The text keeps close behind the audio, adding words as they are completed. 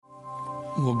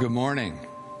Well, good morning.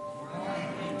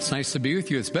 It's nice to be with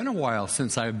you. It's been a while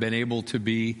since I've been able to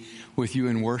be with you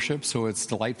in worship, so it's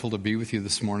delightful to be with you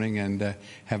this morning and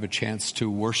have a chance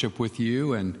to worship with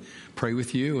you and pray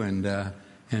with you and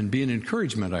be an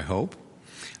encouragement, I hope.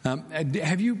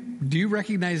 Do you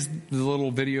recognize the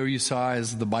little video you saw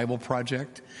as the Bible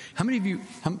Project? How many of you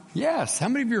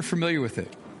are familiar with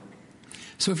it?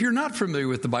 So if you're not familiar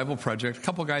with the Bible Project, a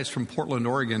couple guys from Portland,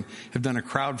 Oregon have done a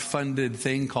crowd-funded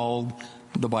thing called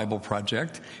the Bible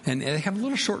Project. And they have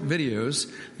little short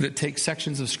videos that take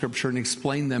sections of Scripture and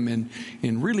explain them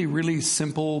in really, really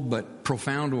simple but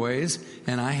profound ways.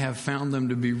 And I have found them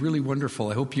to be really wonderful.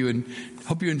 I hope you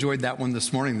enjoyed that one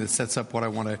this morning that sets up what I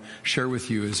want to share with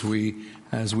you as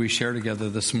we share together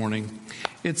this morning.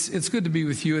 It's good to be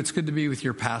with you. It's good to be with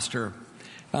your pastor.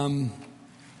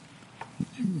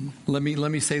 Let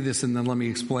me say this and then let me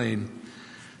explain.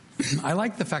 I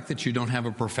like the fact that you don't have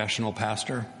a professional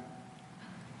pastor.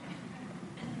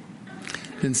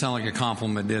 Didn't sound like a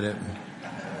compliment, did it?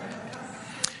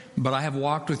 But I have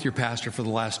walked with your pastor for the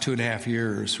last 2.5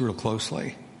 years real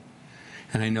closely.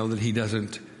 And I know that he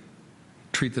doesn't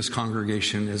treat this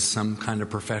congregation as some kind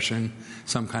of profession,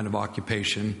 some kind of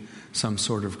occupation, some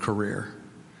sort of career.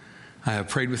 I have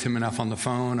prayed with him enough on the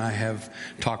phone. I have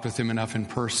talked with him enough in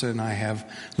person. I have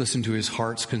listened to his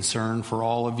heart's concern for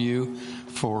all of you,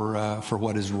 for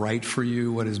what is right for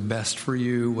you, what is best for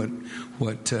you,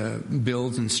 what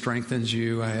builds and strengthens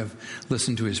you. I have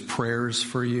listened to his prayers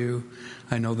for you.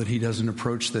 I know that he doesn't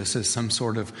approach this as some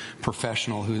sort of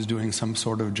professional who is doing some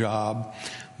sort of job,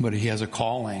 but he has a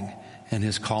calling, and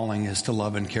his calling is to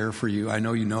love and care for you. I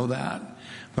know you know that,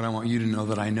 but I want you to know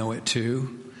that I know it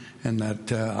too. And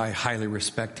that I highly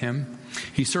respect him.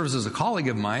 He serves as a colleague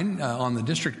of mine on the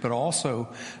district, but also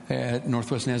at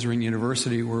Northwest Nazarene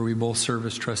University, where we both serve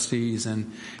as trustees.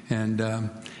 And I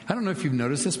don't know if you've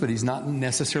noticed this, but he's not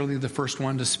necessarily the first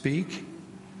one to speak.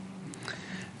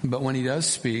 But when he does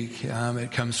speak,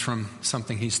 it comes from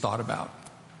something he's thought about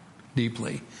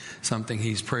deeply, something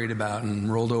he's prayed about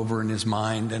and rolled over in his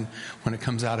mind. And when it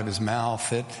comes out of his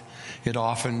mouth, it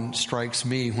often strikes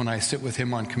me when I sit with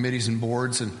him on committees and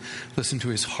boards and listen to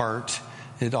his heart.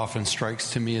 It often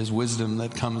strikes to me as wisdom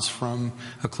that comes from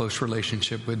a close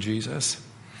relationship with Jesus.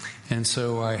 And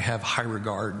so I have high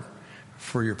regard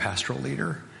for your pastoral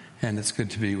leader. And it's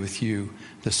good to be with you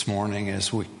this morning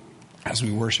as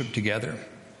we worship together.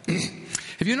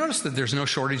 Have you noticed that there's no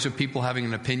shortage of people having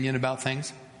an opinion about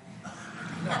things?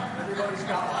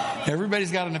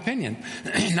 Everybody's got an opinion.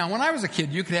 Now, when I was a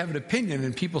kid, you could have an opinion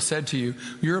and people said to you,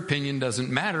 your opinion doesn't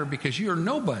matter because you're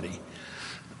nobody.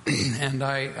 And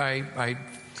I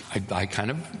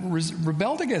kind of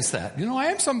rebelled against that. I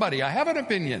am somebody. I have an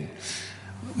opinion.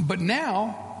 But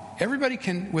now, everybody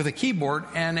can, with a keyboard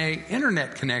and an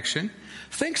internet connection,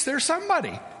 thinks they're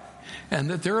somebody. And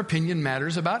that their opinion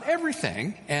matters about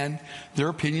everything. And their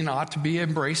opinion ought to be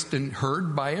embraced and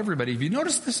heard by everybody. If you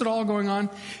notice this at all going on,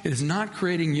 it is not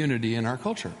creating unity in our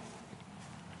culture.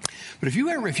 But if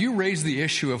you raise the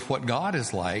issue of what God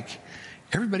is like,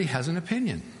 everybody has an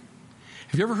opinion.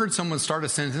 Have you ever heard someone start a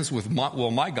sentence with,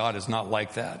 well, my God is not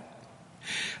like that?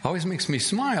 It always makes me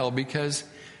smile because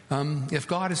if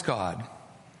God is God,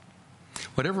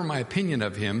 whatever my opinion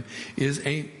of him is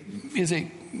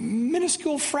a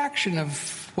minuscule fraction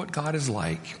of what God is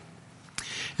like.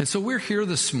 And so we're here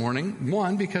this morning,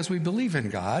 one, because we believe in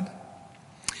God.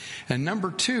 And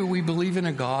number two, we believe in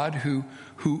a God who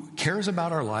cares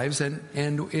about our lives and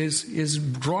is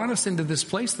drawing us into this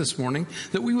place this morning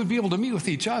that we would be able to meet with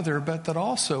each other, but that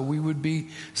also we would be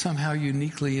somehow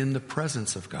uniquely in the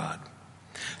presence of God.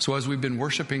 So as we've been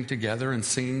worshiping together and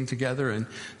singing together and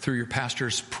through your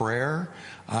pastor's prayer,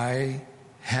 I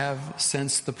have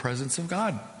sensed the presence of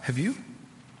God. Have you?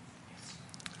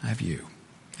 Have you?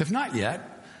 If not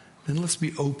yet, then let's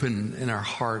be open in our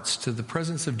hearts to the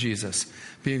presence of Jesus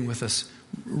being with us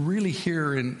really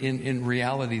here in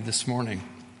reality this morning.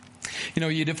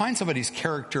 You define somebody's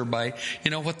character by,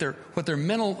 what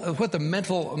the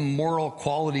mental moral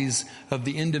qualities of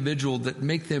the individual that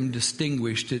make them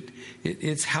distinguished.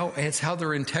 It's how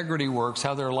their integrity works,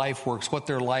 how their life works, what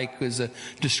they're like is a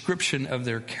description of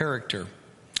their character.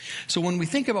 So when we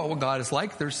think about what God is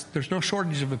like, there's no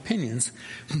shortage of opinions,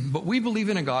 but we believe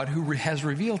in a God who has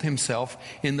revealed himself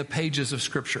in the pages of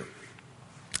Scripture.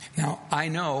 Now, I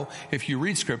know if you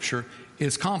read Scripture,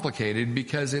 it's complicated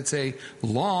because it's a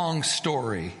long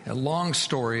story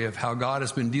of how God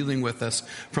has been dealing with us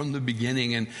from the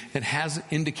beginning, and it has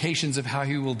indications of how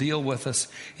He will deal with us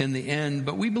in the end.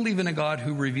 But we believe in a God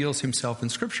who reveals Himself in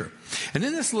Scripture. And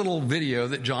in this little video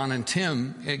that John and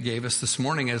Tim gave us this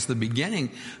morning as the beginning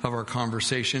of our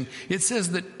conversation, it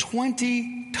says that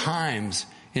 20 times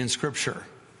in Scripture,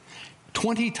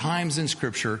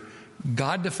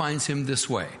 God defines Him this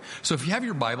way. So if you have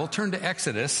your Bible, turn to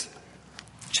Exodus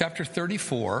chapter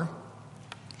 34,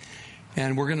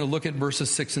 and we're going to look at verses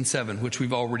 6 and 7, which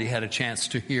we've already had a chance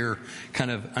to hear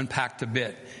kind of unpacked a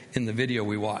bit in the video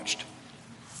we watched.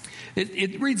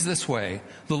 It reads this way: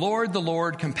 the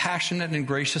Lord, compassionate and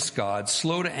gracious God,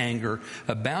 slow to anger,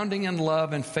 abounding in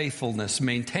love and faithfulness,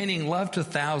 maintaining love to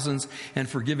thousands, and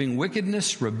forgiving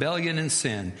wickedness, rebellion, and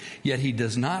sin. Yet He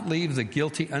does not leave the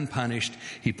guilty unpunished.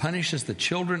 He punishes the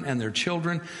children and their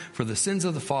children for the sins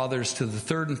of the fathers to the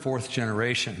third and fourth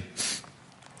generation.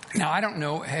 Now, I don't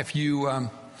know if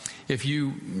you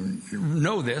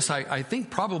know this. I think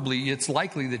probably it's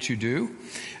likely that you do.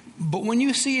 But when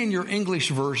you see in your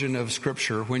English version of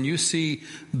Scripture, when you see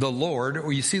the Lord,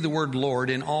 or you see the word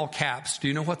Lord in all caps, do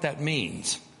you know what that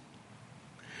means?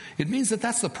 It means that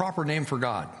that's the proper name for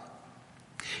God.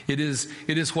 It is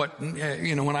what,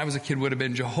 when I was a kid would have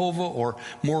been Jehovah, or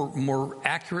more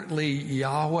accurately,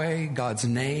 Yahweh, God's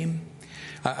name.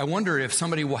 I wonder if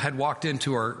somebody had walked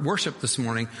into our worship this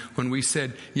morning when we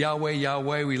said, Yahweh,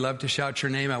 Yahweh, we love to shout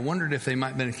your name. I wondered if they might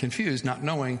have been confused, not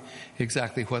knowing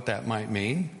exactly what that might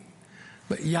mean.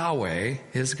 But Yahweh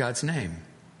is God's name.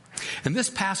 And this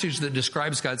passage that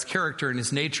describes God's character and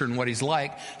His nature and what He's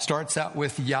like starts out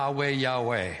with Yahweh,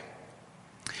 Yahweh.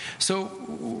 So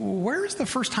where's the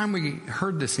first time we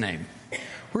heard this name?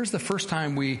 Where's the first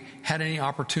time we had any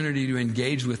opportunity to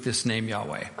engage with this name,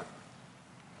 Yahweh?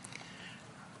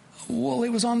 Well, it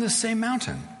was on this same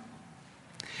mountain.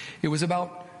 It was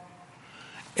about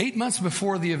 8 months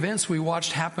before the events we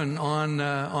watched happen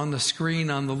on the screen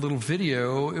on the little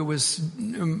video. It was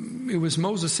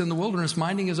Moses in the wilderness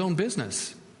minding his own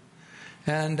business,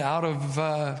 and out of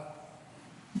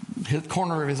the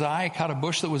corner of his eye caught a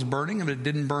bush that was burning, and it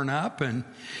didn't burn up, and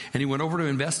he went over to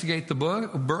investigate the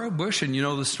bush, and you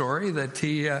know the story that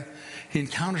he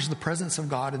encounters the presence of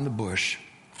God in the bush.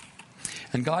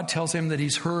 And God tells him that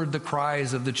He's heard the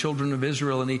cries of the children of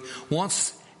Israel, and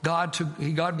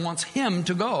God wants him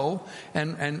to go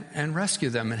and rescue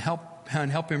them and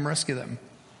help him rescue them.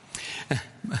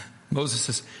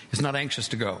 Moses is not anxious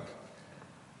to go.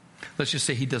 Let's just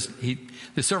say there's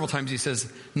several times he says,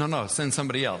 no, send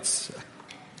somebody else.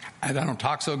 I don't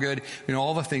talk so good,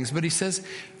 all the things. But he says,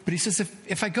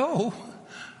 if I go,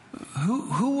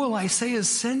 who will I say is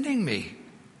sending me?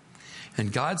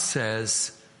 And God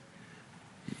says,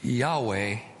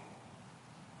 Yahweh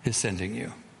is sending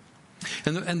you.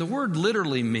 And the word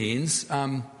literally means,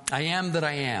 I am that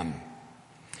I am.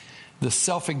 The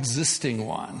self-existing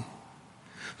one.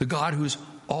 The God who's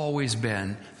always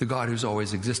been. The God who's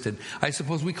always existed. I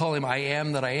suppose we call Him I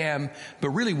am that I am, but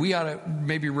really we ought to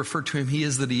maybe refer to Him, He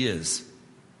is that He is.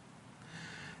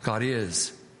 God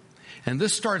is. And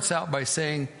this starts out by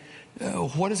saying,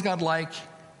 what is God like?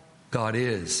 God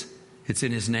is. It's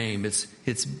in His name.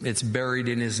 It's buried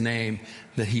in His name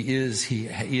that He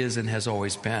is and has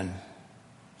always been.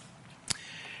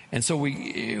 And so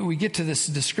we get to this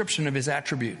description of His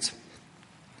attributes.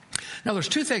 Now there's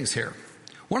two things here.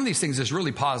 One of these things is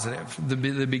really positive.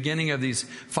 The beginning of these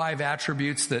 5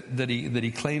 attributes that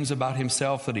he claims about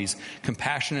Himself, that He's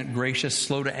compassionate, gracious,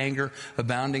 slow to anger,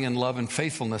 abounding in love and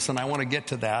faithfulness. And I want to get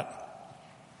to that.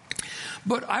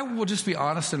 But I will just be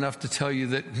honest enough to tell you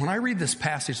that when I read this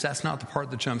passage, that's not the part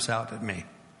that jumps out at me.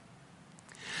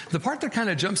 The part that kind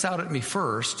of jumps out at me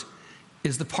first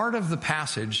is the part of the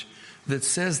passage that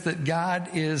says that God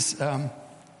is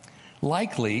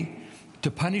likely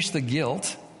to punish the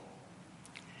guilt.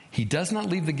 He does not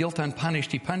leave the guilt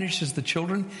unpunished. He punishes the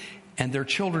children and their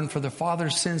children for their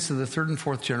father's sins to the third and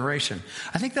fourth generation.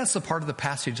 I think that's the part of the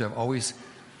passage that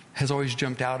has always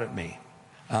jumped out at me.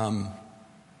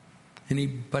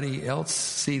 Anybody else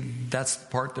see that's the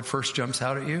part that first jumps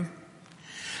out at you?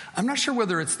 I'm not sure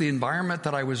whether it's the environment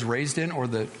that I was raised in or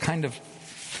the kind of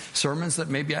sermons that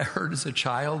maybe I heard as a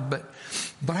child, but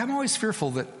I'm always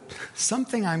fearful that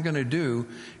something I'm going to do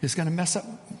is going to mess up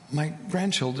my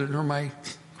grandchildren or my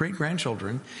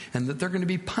great-grandchildren, and that they're going to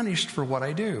be punished for what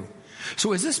I do.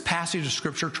 So is this passage of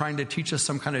Scripture trying to teach us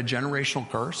some kind of generational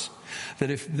curse? That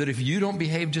if you don't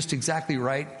behave just exactly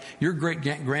right, your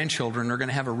great-grandchildren are going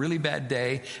to have a really bad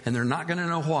day, and they're not going to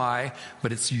know why,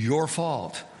 but it's your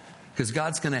fault. Because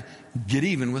God's going to get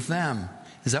even with them.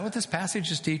 Is that what this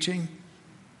passage is teaching?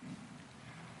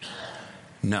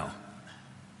 No.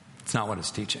 It's not what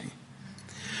it's teaching.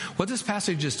 What this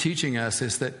passage is teaching us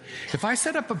is that if I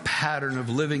set up a pattern of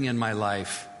living in my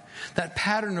life, that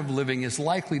pattern of living is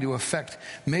likely to affect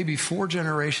maybe 4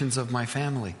 generations of my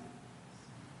family.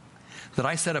 That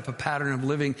I set up a pattern of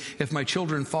living, if my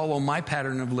children follow my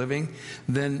pattern of living,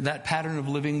 then that pattern of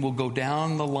living will go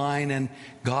down the line, and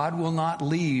God will not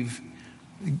leave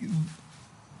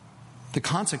the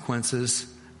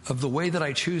consequences of the way that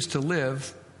I choose to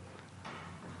live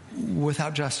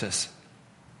without justice.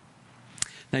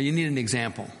 Now you need an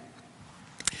example.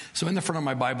 So in the front of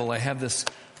my Bible, I have this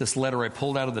letter I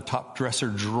pulled out of the top dresser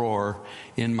drawer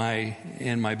in my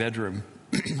bedroom.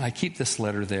 I keep this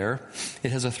letter there.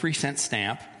 It has a 3-cent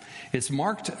stamp. It's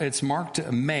marked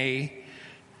May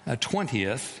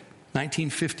 20th,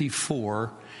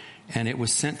 1954, and it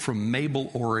was sent from Mabel,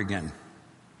 Oregon.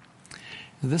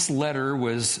 This letter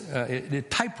was a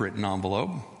typewritten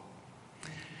envelope.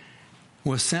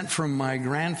 Was sent from my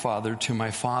grandfather to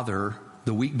my father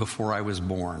the week before I was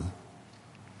born.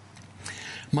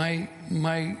 My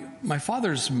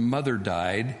father's mother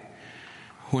died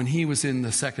when he was in the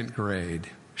 2nd grade.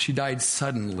 She died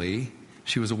suddenly.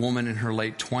 She was a woman in her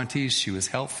late 20s. She was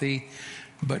healthy,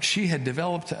 but she had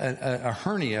developed a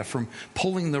hernia from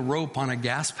pulling the rope on a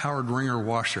gas-powered wringer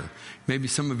washer. Maybe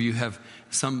some of you have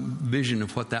some vision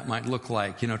of what that might look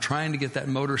like. Trying to get that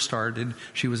motor started.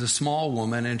 She was a small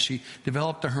woman, and she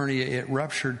developed a hernia. It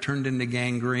ruptured, turned into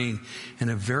gangrene, and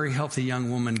a very healthy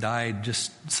young woman died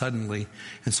just suddenly.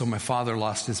 And so my father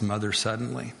lost his mother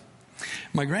suddenly.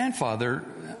 My grandfather,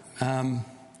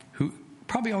 who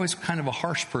probably always kind of a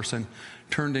harsh person,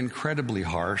 turned incredibly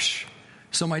harsh.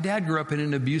 So my dad grew up in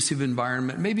an abusive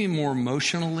environment, maybe more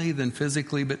emotionally than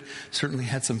physically, but certainly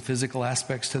had some physical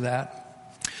aspects to that.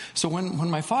 So when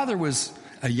my father was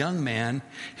a young man,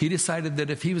 he decided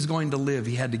that if he was going to live,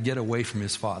 he had to get away from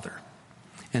his father.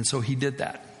 And so he did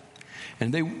that.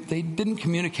 And they didn't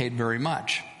communicate very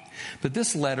much. But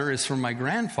this letter is from my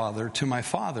grandfather to my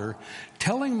father,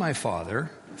 telling my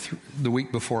father, the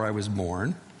week before I was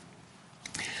born,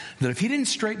 that if he didn't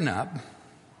straighten up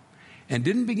and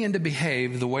didn't begin to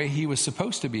behave the way he was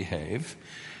supposed to behave,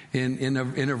 in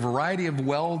a variety of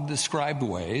well-described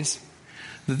ways,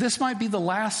 that this might be the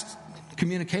last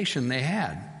communication they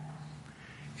had.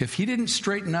 If he didn't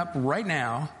straighten up right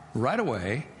now, right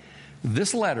away,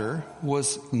 this letter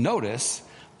was notice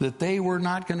that they were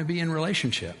not going to be in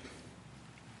relationship.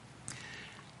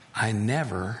 I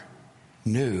never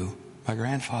knew my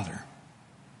grandfather.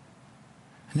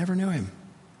 I never knew him.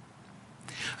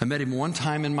 I met him one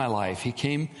time in my life. He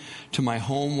came to my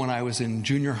home when I was in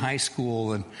junior high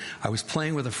school, and I was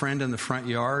playing with a friend in the front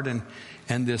yard,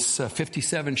 and this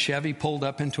 57 Chevy pulled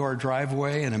up into our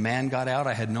driveway, and a man got out.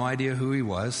 I had no idea who he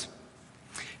was.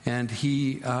 And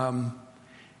he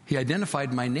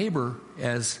identified my neighbor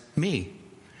as me.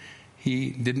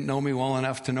 He didn't know me well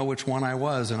enough to know which one I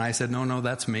was, and I said, no,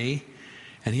 that's me.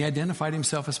 And he identified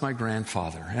himself as my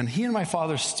grandfather. And he and my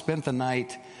father spent the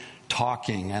night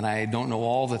talking, and I don't know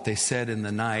all that they said in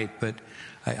the night, but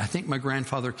I think my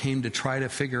grandfather came to try to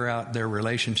figure out their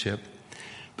relationship.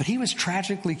 But he was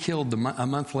tragically killed a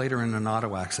month later in an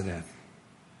auto accident.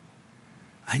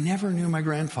 I never knew my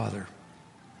grandfather.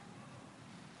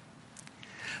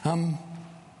 I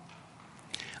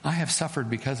have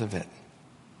suffered because of it.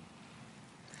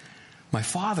 My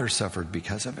father suffered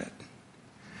because of it.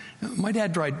 My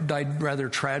dad died rather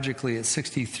tragically at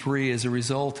 63 as a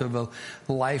result of a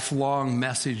lifelong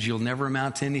message. You'll never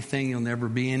amount to anything. You'll never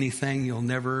be anything.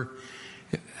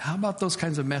 How about those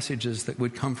kinds of messages that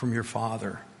would come from your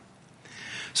father?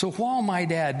 So while my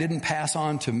dad didn't pass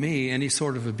on to me any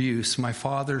sort of abuse, my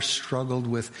father struggled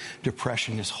with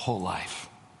depression his whole life.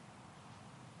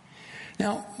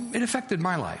 Now, it affected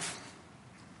my life.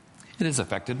 It has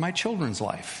affected my children's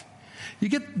life. You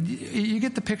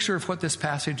get the picture of what this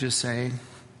passage is saying.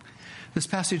 This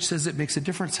passage says it makes a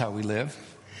difference how we live.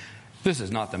 This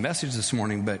is not the message this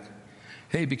morning, but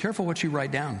hey, be careful what you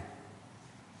write down.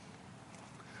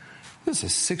 This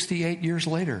is 68 years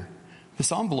later.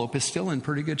 This envelope is still in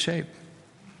pretty good shape.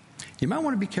 You might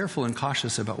want to be careful and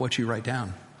cautious about what you write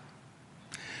down,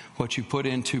 what you put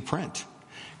into print,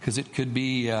 because it could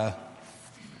be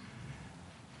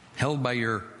held by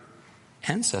your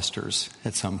ancestors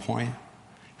at some point.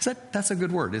 That's a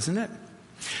good word, isn't it?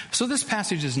 So this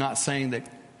passage is not saying that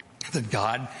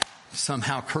God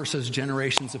somehow curses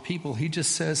generations of people. He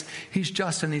just says he's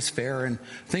just and he's fair, and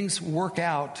things work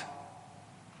out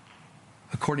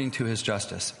according to his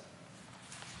justice.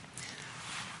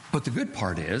 But the good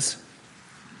part is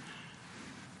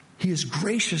he is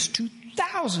gracious to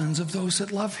thousands of those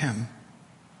that love him.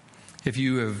 If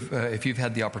you've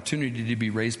had the opportunity to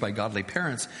be raised by godly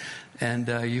parents, and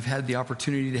you've had the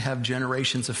opportunity to have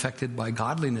generations affected by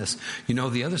godliness, you know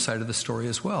the other side of the story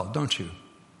as well, don't you?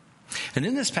 And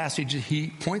in this passage, he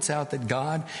points out that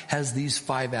God has these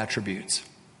 5 attributes.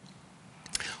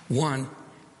 1,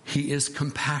 he is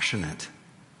compassionate.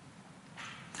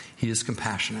 He is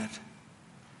compassionate.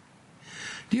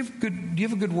 Do you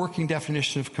have a good working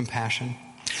definition of compassion?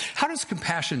 How does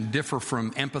compassion differ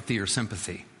from empathy or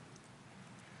sympathy?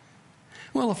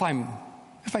 Well,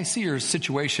 if I see your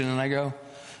situation and I go,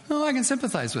 oh, I can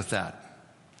sympathize with that.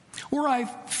 Or I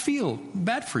feel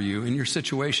bad for you in your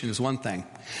situation is one thing.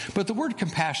 But the word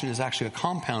compassion is actually a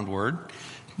compound word.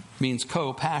 It means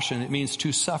co-passion. It means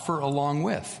to suffer along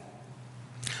with.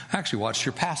 I actually watched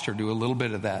your pastor do a little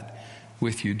bit of that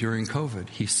with you during COVID.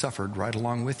 He suffered right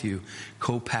along with you.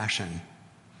 Co-passion.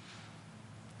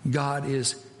 God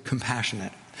is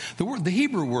compassionate. The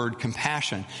Hebrew word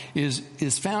compassion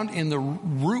is found in the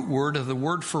root word of the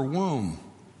word for womb.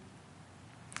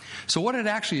 So what it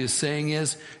actually is saying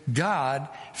is God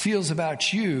feels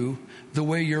about you the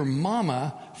way your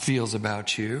mama feels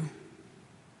about you.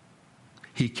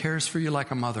 He cares for you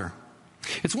like a mother.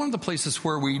 It's one of the places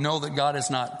where we know that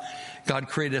God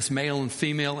created us male and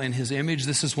female in his image.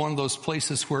 This is one of those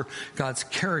places where God's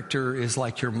character is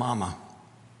like your mama.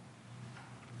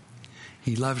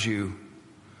 He loves you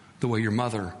the way your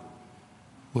mother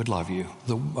would love you,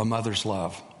 a mother's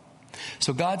love.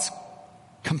 So God's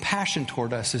compassion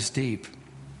toward us is deep.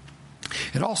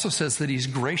 It also says that he's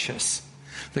gracious,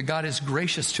 that God is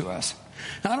gracious to us.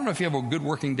 Now, I don't know if you have a good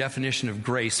working definition of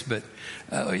grace, but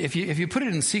if you put it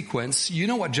in sequence, you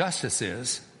know what justice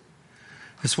is.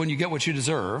 It's when you get what you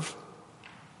deserve.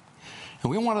 And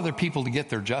we want other people to get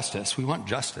their justice. We want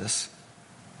justice.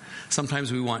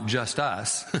 Sometimes we want just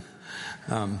us.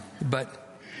 But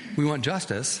we want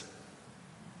justice.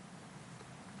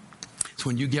 It's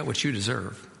when you get what you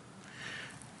deserve.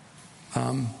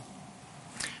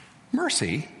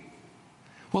 Mercy,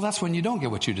 well, that's when you don't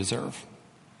get what you deserve.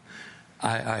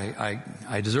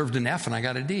 I deserved an F and I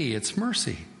got a D. It's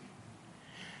mercy.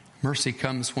 Mercy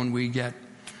comes when we get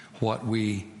what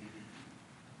we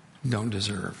don't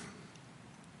deserve.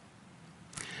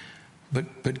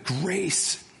 But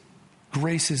grace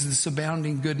is this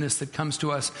abounding goodness that comes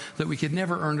to us that we could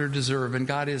never earn or deserve. And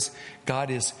God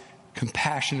is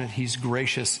compassionate, he's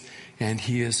gracious, and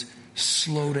he is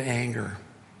slow to anger.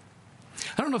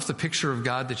 I don't know if the picture of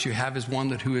God that you have is one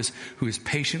who is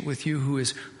patient with you, who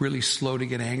is really slow to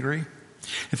get angry.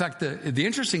 In fact, the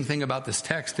interesting thing about this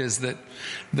text is that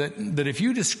if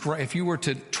you were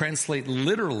to translate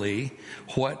literally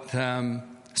what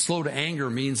slow to anger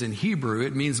means in Hebrew,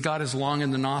 it means God is long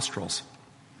in the nostrils.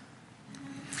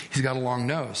 He's got a long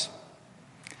nose.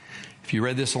 If you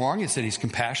read this along, it said he's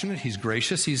compassionate, he's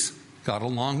gracious, he's got a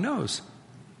long nose.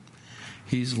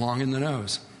 He's long in the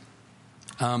nose.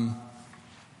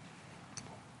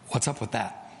 What's up with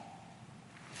that?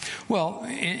 Well,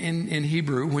 in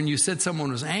Hebrew, when you said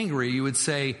someone was angry, you would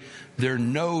say their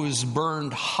nose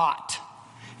burned hot.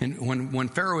 And when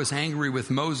Pharaoh was angry with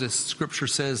Moses, Scripture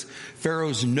says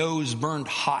Pharaoh's nose burned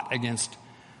hot against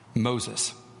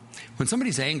Moses. When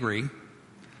somebody's angry,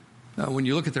 when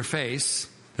you look at their face,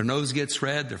 their nose gets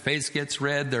red, their face gets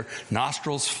red, their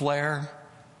nostrils flare.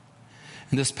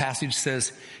 And this passage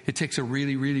says it takes a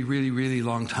really, really, really, really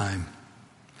long time.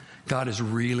 God is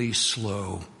really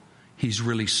slow. He's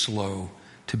really slow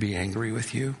to be angry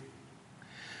with you.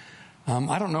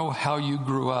 I don't know how you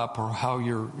grew up or how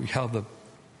the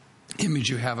image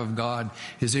you have of God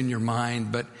is in your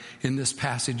mind, but in this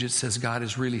passage it says God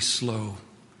is really slow.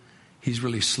 He's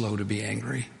really slow to be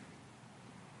angry.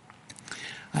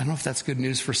 I don't know if that's good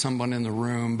news for someone in the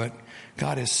room, but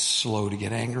God is slow to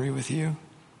get angry with you.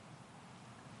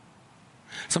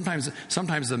 Sometimes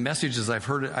the messages I've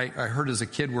heard, I heard as a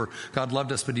kid were God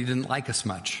loved us, but he didn't like us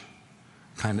much.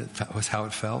 Kind of was how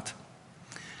it felt.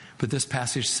 But this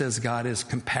passage says God is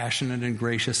compassionate and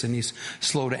gracious, and he's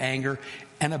slow to anger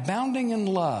and abounding in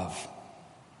love.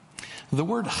 The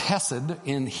word hesed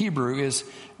in Hebrew is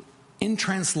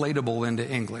intranslatable into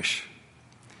English.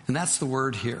 And that's the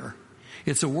word here.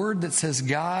 It's a word that says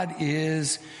God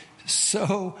is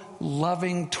so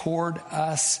loving toward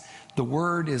us. The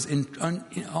word is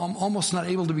almost not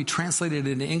able to be translated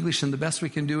into English, and the best we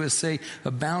can do is say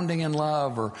abounding in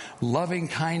love, or loving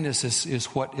kindness is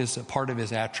what is a part of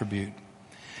his attribute.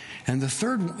 And the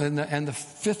third and the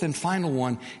fifth and final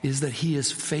one is that he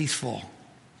is faithful.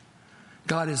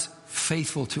 God is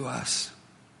faithful to us.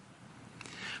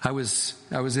 I was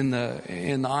in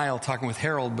the aisle talking with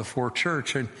Harold before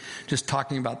church, and just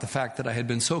talking about the fact that I had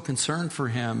been so concerned for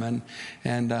him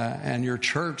and your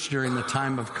church during the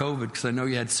time of COVID, because I know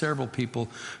you had several people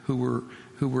who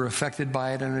were affected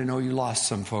by it, and I know you lost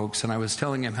some folks. And I was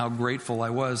telling him how grateful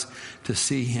I was to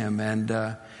see him,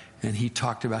 and he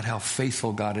talked about how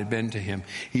faithful God had been to him,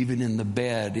 even in the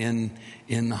bed,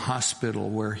 in the hospital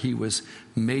where he was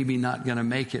maybe not going to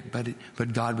make it,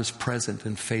 but God was present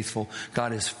and faithful.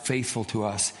 God is faithful to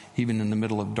us, even in the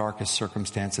middle of darkest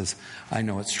circumstances. I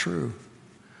know it's true.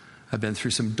 I've been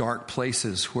through some dark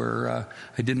places where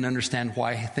I didn't understand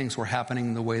why things were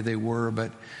happening the way they were,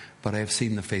 but I have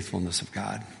seen the faithfulness of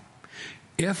God.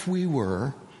 If we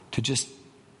were to just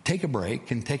take a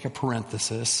break and take a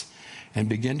parenthesis and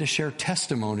begin to share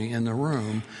testimony in the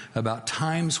room about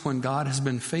times when God has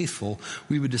been faithful,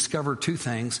 we would discover two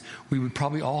things. We would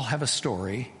probably all have a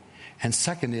story. And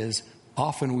second is,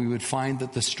 often we would find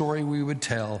that the story we would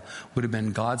tell would have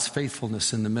been God's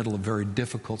faithfulness in the middle of very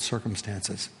difficult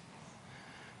circumstances.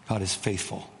 God is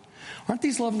faithful. Aren't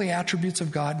these lovely attributes of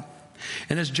God?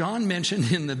 And as John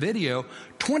mentioned in the video,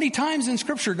 20 times in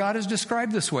Scripture God is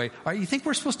described this way. You think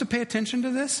we're supposed to pay attention to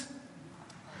this?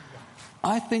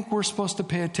 I think we're supposed to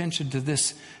pay attention to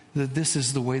this, that this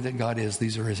is the way that God is.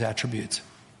 These are His attributes.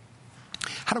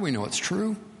 How do we know it's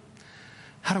true?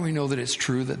 How do we know that it's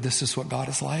true that this is what God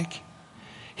is like?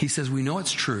 He says we know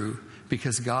it's true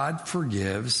because God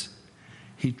forgives.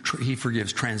 He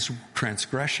forgives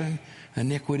transgression,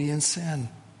 iniquity, and sin.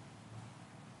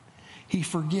 He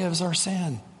forgives our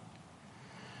sin.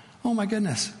 Oh my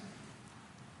goodness.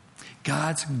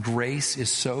 God's grace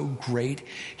is so great,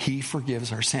 He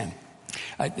forgives our sin.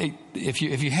 If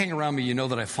you hang around me, you know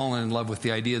that I've fallen in love with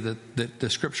the idea that the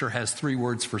Scripture has three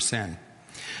words for sin.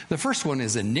 The first one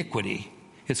is iniquity.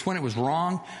 It's when it was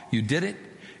wrong, you did it,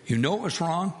 you know it was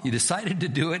wrong, you decided to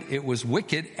do it, it was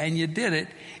wicked, and you did it.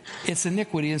 It's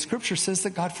iniquity, and Scripture says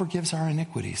that God forgives our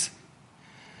iniquities.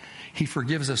 He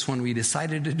forgives us when we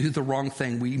decided to do the wrong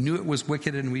thing. We knew it was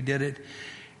wicked and we did it,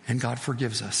 and God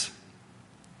forgives us.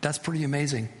 That's pretty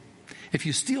amazing. If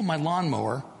you steal my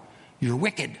lawnmower, you're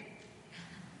wicked.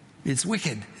 It's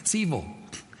wicked. It's evil.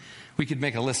 We could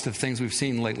make a list of things we've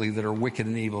seen lately that are wicked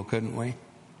and evil, couldn't we?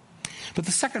 But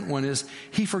the second one is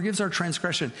He forgives our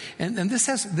transgression. And this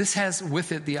has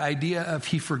with it the idea of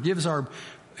He forgives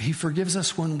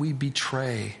us when we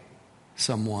betray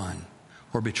someone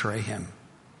or betray Him.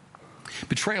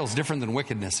 Betrayal is different than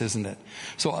wickedness, isn't it?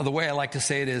 So the way I like to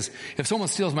say it is, if someone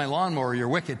steals my lawnmower, you're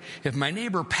wicked. If my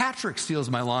neighbor Patrick steals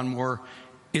my lawnmower,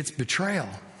 it's betrayal.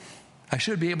 I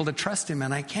should be able to trust him,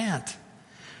 and I can't.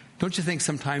 Don't you think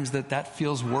sometimes that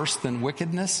feels worse than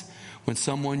wickedness? When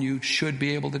someone you should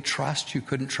be able to trust, you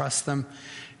couldn't trust them,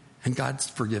 and God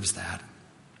forgives that.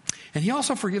 And He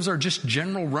also forgives our just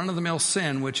general run-of-the-mill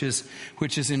sin, which is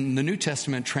in the New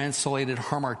Testament translated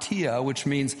hamartia, which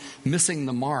means missing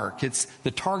the mark. It's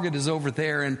the target is over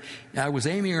there, and I was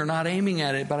aiming or not aiming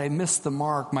at it, but I missed the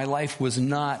mark. My life was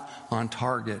not on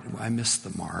target. I missed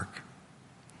the mark.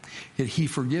 Yet He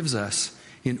forgives us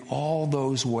in all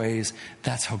those ways.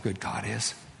 That's how good God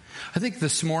is. I think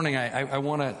this morning I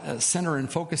want to center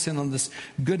and focus in on this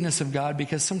goodness of God,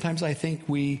 because sometimes I think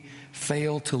we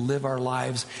fail to live our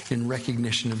lives in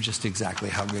recognition of just exactly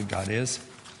how good God is.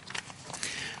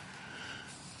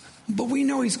 But we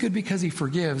know He's good because He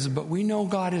forgives, but we know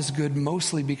God is good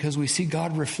mostly because we see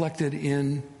God reflected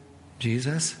in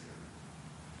Jesus.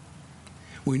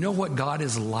 We know what God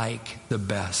is like the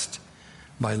best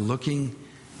by looking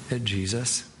at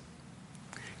Jesus.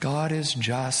 God is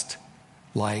just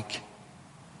like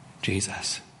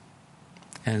Jesus.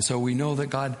 And so we know that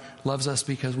God loves us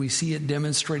because we see it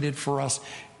demonstrated for us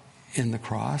in the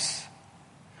cross.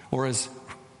 Or as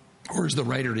the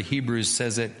writer to Hebrews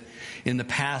says it, in the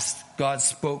past, God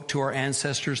spoke to our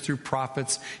ancestors through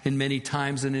prophets in many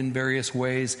times and in various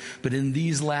ways. But in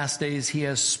these last days, He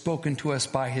has spoken to us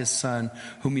by His Son,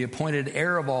 whom He appointed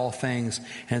heir of all things,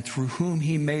 and through whom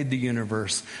He made the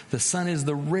universe. The Son is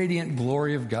the radiant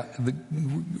glory of God, the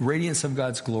radiance of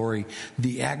God's glory,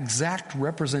 the exact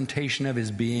representation of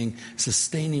His being,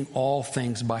 sustaining all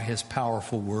things by His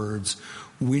powerful words.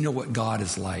 We know what God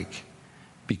is like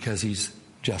because He's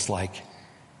just like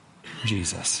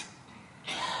Jesus.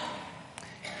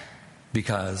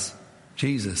 Because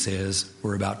Jesus is,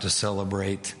 we're about to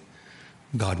celebrate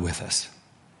God with us.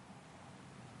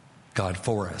 God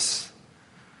for us.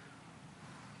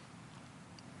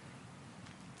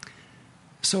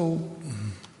 So,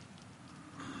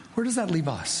 where does that leave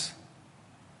us?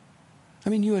 I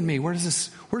mean, you and me, where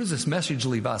does this message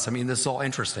leave us? I mean, this is all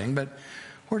interesting, but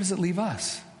where does it leave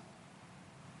us?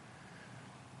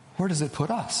 where does it put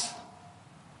us?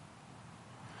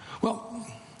 Well,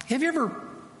 have you ever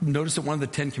noticed that one of the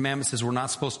 10 Commandments is we're not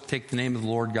supposed to take the name of the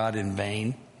Lord God in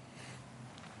vain?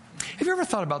 Have you ever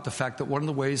thought about the fact that one of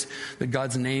the ways that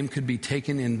God's name could be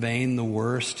taken in vain, the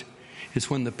worst,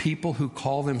 is when the people who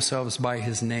call themselves by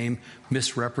His name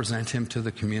misrepresent Him to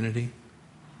the community?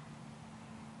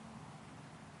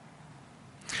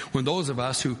 When those of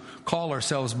us who call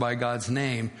ourselves by God's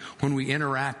name, when we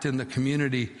interact in the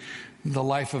community, the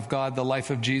life of God, the life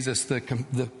of Jesus, the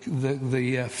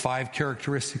 5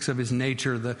 characteristics of His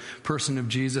nature, the person of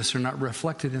Jesus are not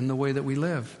reflected in the way that we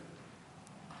live.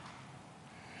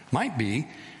 Might be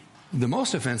the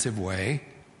most offensive way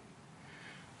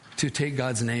to take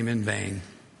God's name in vain.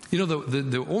 You know,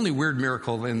 the only weird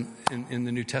miracle in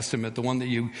the New Testament, the one that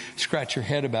you scratch your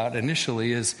head about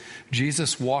initially, is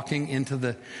Jesus walking into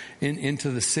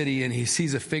the city, and he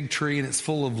sees a fig tree and it's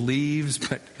full of leaves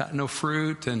but got no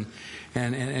fruit, and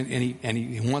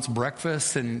he wants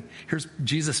breakfast, and here's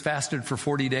Jesus fasted for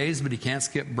 40 days but he can't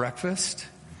skip breakfast.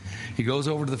 He goes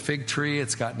over to the fig tree,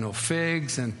 it's got no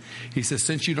figs, and he says,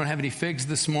 since you don't have any figs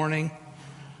this morning,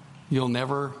 you'll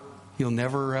never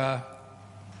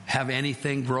have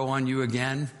anything grow on you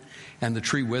again. And the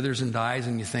tree withers and dies,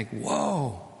 and you think,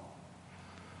 whoa,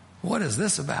 what is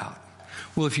this about?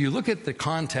 Well, if you look at the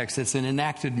context, it's an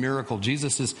enacted miracle.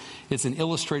 It's an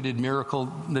illustrated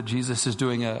miracle that Jesus is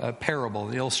doing, a parable,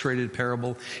 an illustrated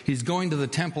parable. He's going to the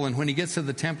temple, and when he gets to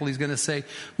the temple, he's going to say,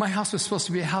 my house was supposed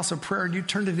to be a house of prayer, and you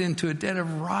turned it into a den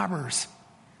of robbers.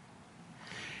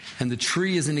 And the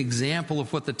tree is an example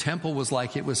of what the temple was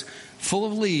like. It was full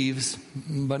of leaves,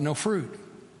 but no fruit.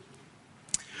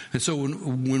 And so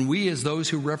when we, as those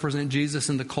who represent Jesus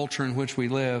in the culture in which we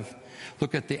live,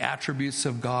 look at the attributes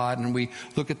of God, and we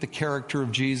look at the character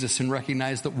of Jesus and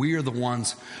recognize that we are the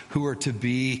ones who are to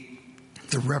be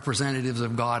the representatives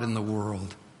of God in the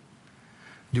world,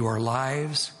 do our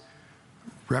lives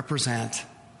represent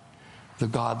the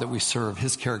God that we serve?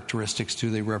 His characteristics,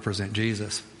 do they represent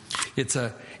Jesus? It's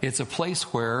a place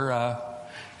where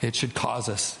it should cause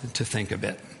us to think a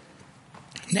bit.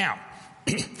 Now,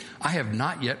 I have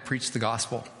not yet preached the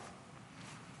gospel.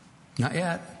 Not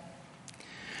yet.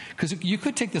 Because you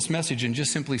could take this message and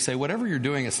just simply say, whatever you're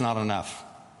doing, it's not enough.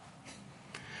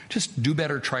 Just do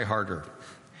better, try harder.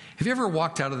 Have you ever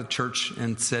walked out of the church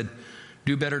and said,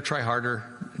 do better, try harder,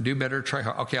 do better, try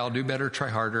harder. Okay, I'll do better, try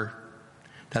harder.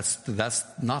 That's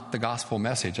not the gospel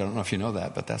message. I don't know if you know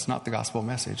that, but that's not the gospel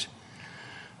message.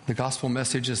 The gospel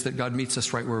message is that God meets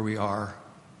us right where we are.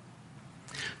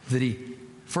 That He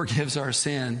forgives our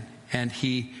sin, and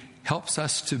He helps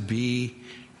us to be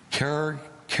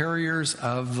carriers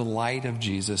of the light of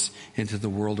Jesus into the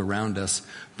world around us,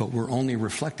 but we're only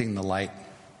reflecting the light.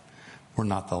 We're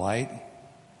not the light.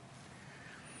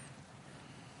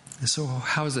 And so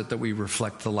how is it that we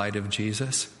reflect the light of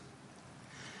Jesus?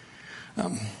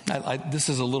 This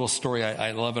is a little story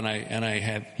I love, and I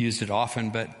have used it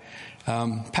often, but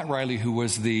Pat Riley, who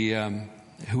was the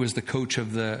coach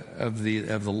of the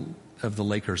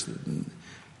Lakers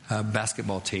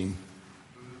basketball team.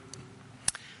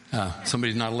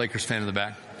 Somebody's not a Lakers fan in the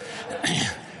back.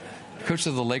 Coach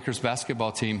of the Lakers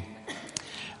basketball team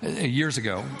years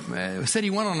ago said he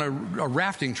went on a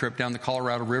rafting trip down the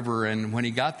Colorado River, and when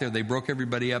he got there, they broke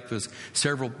everybody up. There was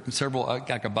several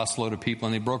like a busload of people,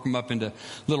 and they broke them up into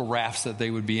little rafts that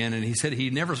they would be in. And he said he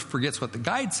never forgets what the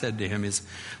guide said to him.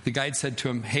 The guide said to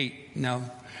him, "Hey, now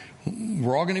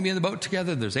we're all going to be in the boat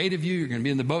together. There's 8 of you. You're going to be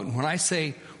in the boat. And when I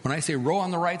say row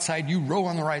on the right side, you row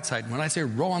on the right side. When I say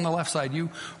row on the left side, you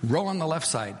row on the left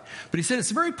side." But he said it's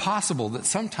very possible that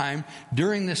sometime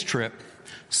during this trip,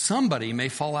 somebody may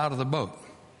fall out of the boat.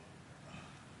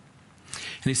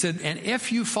 And he said, and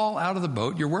if you fall out of the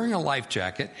boat, you're wearing a life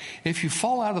jacket. If you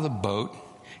fall out of the boat,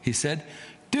 he said,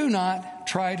 do not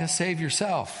try to save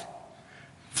yourself.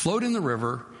 Float in the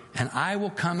river, and I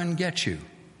will come and get you.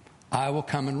 I will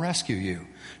come and rescue you.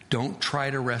 Don't try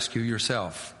to rescue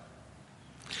yourself.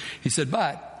 He said,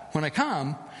 but when I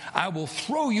come, I will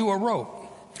throw you a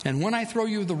rope. And when I throw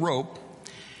you the rope,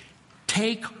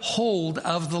 take hold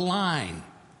of the line.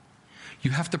 You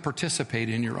have to participate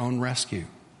in your own rescue.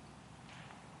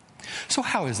 So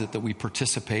how is it that we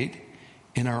participate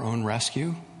in our own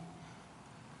rescue?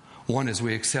 One is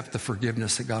we accept the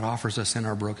forgiveness that God offers us in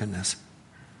our brokenness.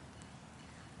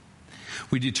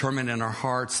 We determine in our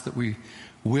hearts that we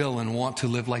will and want to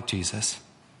live like Jesus.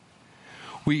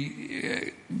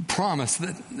 We promise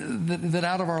that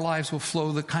out of our lives will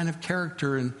flow the kind of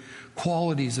character and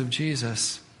qualities of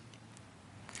Jesus.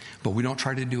 But we don't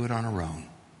try to do it on our own.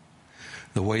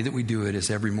 The way that we do it is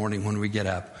every morning when we get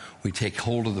up, we take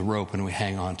hold of the rope and we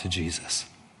hang on to Jesus.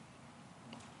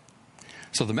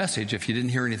 So the message, if you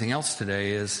didn't hear anything else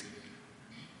today, is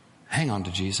hang on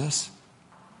to Jesus.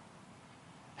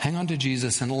 Hang on to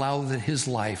Jesus and allow that his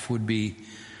life would be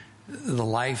the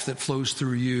life that flows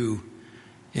through you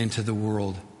into the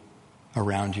world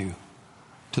around you.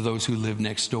 To those who live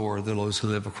next door, to those who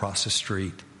live across the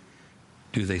street.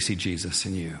 Do they see Jesus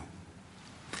in you?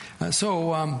 I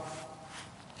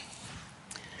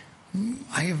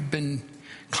have been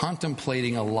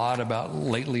contemplating a lot about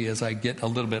lately as I get a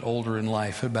little bit older in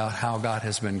life about how God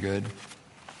has been good.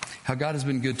 How God has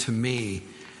been good to me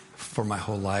for my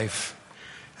whole life.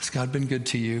 Has God been good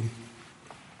to you?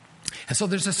 And so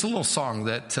there's this little song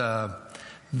that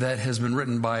has been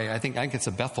written by, I think it's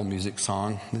a Bethel music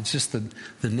song. It's just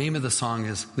the name of the song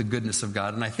is The Goodness of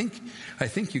God. And I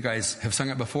think you guys have sung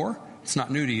it before. It's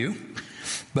not new to you.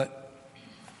 But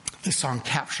this song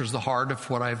captures the heart of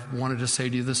what I've wanted to say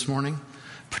to you this morning.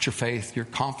 Put your faith, your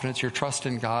confidence, your trust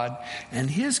in God. And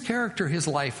his character, his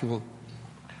life will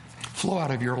flow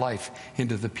out of your life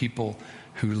into the people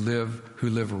who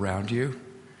live around you.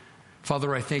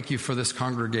 Father, I thank you for this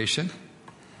congregation.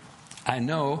 I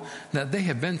know that they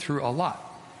have been through a lot.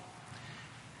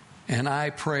 And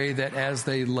I pray that as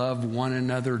they love one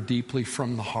another deeply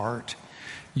from the heart,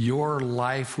 your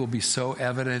life will be so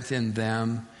evident in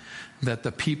them that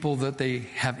the people that they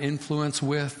have influence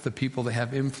with, the people they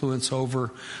have influence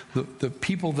over, the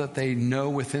people that they know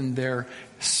within their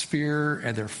sphere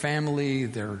and their family,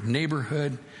 their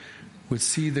neighborhood, would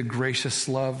see the gracious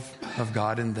love of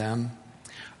God in them.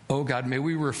 Oh God, may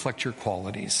we reflect your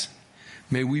qualities.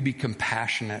 May we be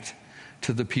compassionate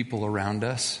to the people around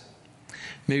us.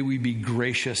 May we be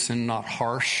gracious and not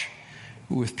harsh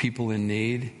with people in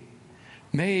need.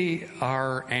 May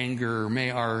our anger,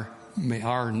 may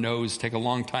our nose take a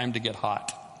long time to get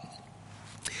hot.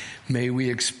 May we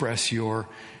express your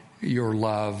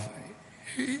love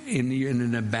in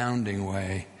an abounding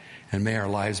way, and may our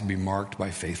lives be marked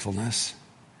by faithfulness.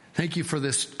 Thank you for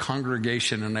this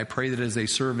congregation, and I pray that as they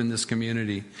serve in this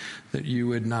community, that you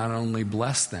would not only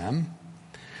bless them,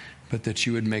 but that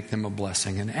you would make them a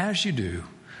blessing. And as you do,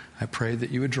 I pray that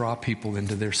you would draw people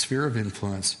into their sphere of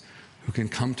influence who can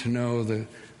come to know the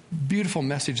beautiful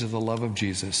message of the love of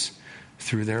Jesus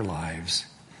through their lives.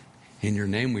 In your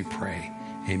name we pray.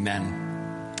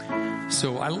 Amen.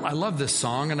 So I love this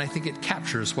song, and I think it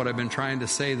captures what I've been trying to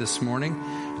say this morning.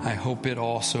 I hope it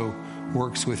also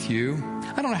works with you.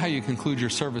 I don't know how you conclude your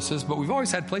services, but we've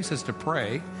always had places to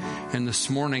pray. And this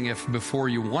morning, if before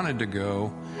you wanted to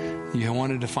go, you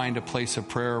wanted to find a place of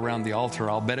prayer around the altar,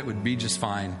 I'll bet it would be just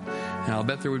fine. And I'll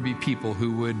bet there would be people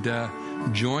who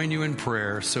would join you in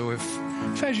prayer. So if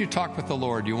as you talk with the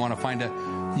Lord, you want to find a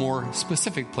more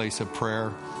specific place of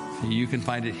prayer, you can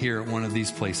find it here at one of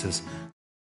these places.